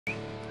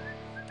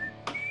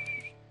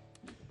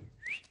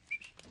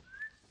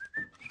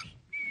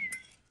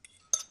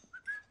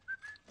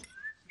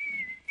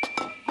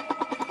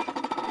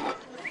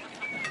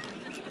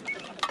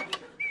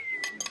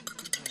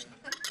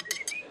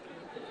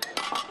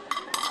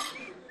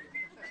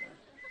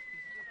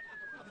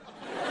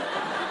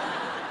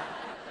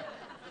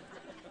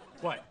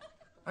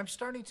I'm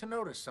starting to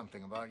notice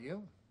something about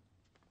you.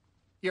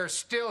 You're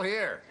still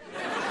here.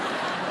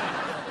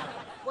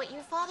 What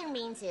your father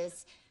means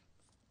is,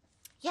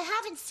 you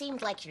haven't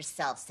seemed like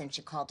yourself since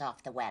you called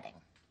off the wedding.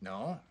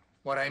 No.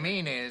 What I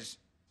mean is,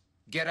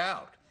 get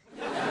out.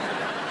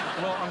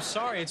 Well, I'm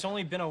sorry, it's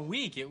only been a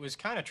week. It was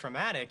kind of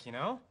traumatic, you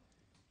know?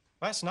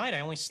 Last night,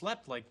 I only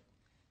slept like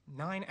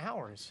 9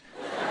 hours.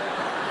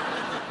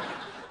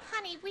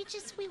 Honey,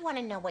 we want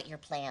to know what your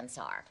plans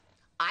are.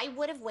 I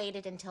would have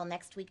waited until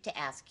next week to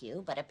ask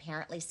you, but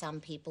apparently some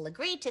people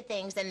agreed to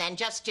things and then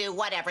just do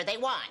whatever they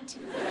want.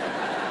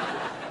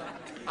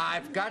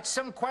 I've got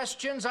some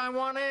questions I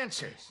want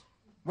answers.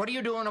 What are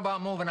you doing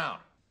about moving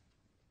out?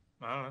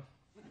 I don't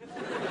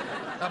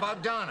know.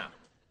 About Donna?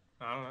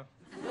 I don't know.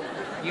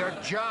 Your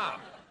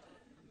job?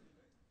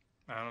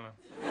 I don't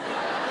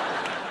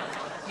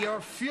know.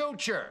 Your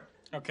future?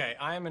 Okay,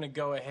 I am gonna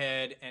go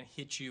ahead and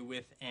hit you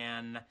with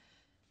an...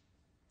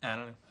 I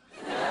don't know.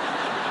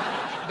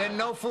 Then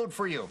no food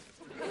for you.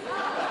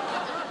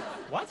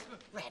 What?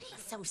 Red,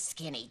 he's so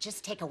skinny.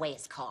 Just take away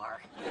his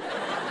car.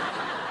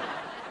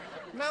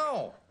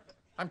 No.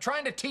 I'm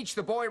trying to teach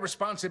the boy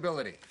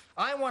responsibility.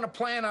 I want a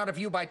plan out of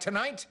you by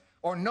tonight,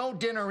 or no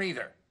dinner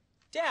either.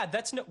 Dad,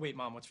 that's no... Wait,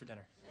 Mom, what's for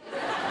dinner?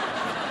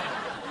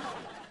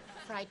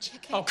 Fried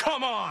chicken? Oh,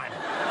 come on!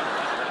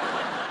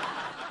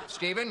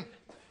 Stephen,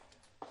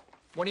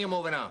 when are you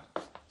moving out?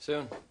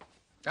 Soon.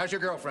 How's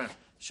your girlfriend?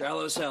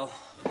 Shallow as hell.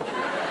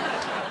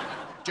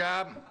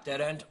 Job?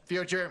 Dead end.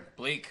 Future?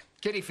 Bleak.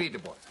 Kitty, feed the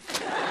boy.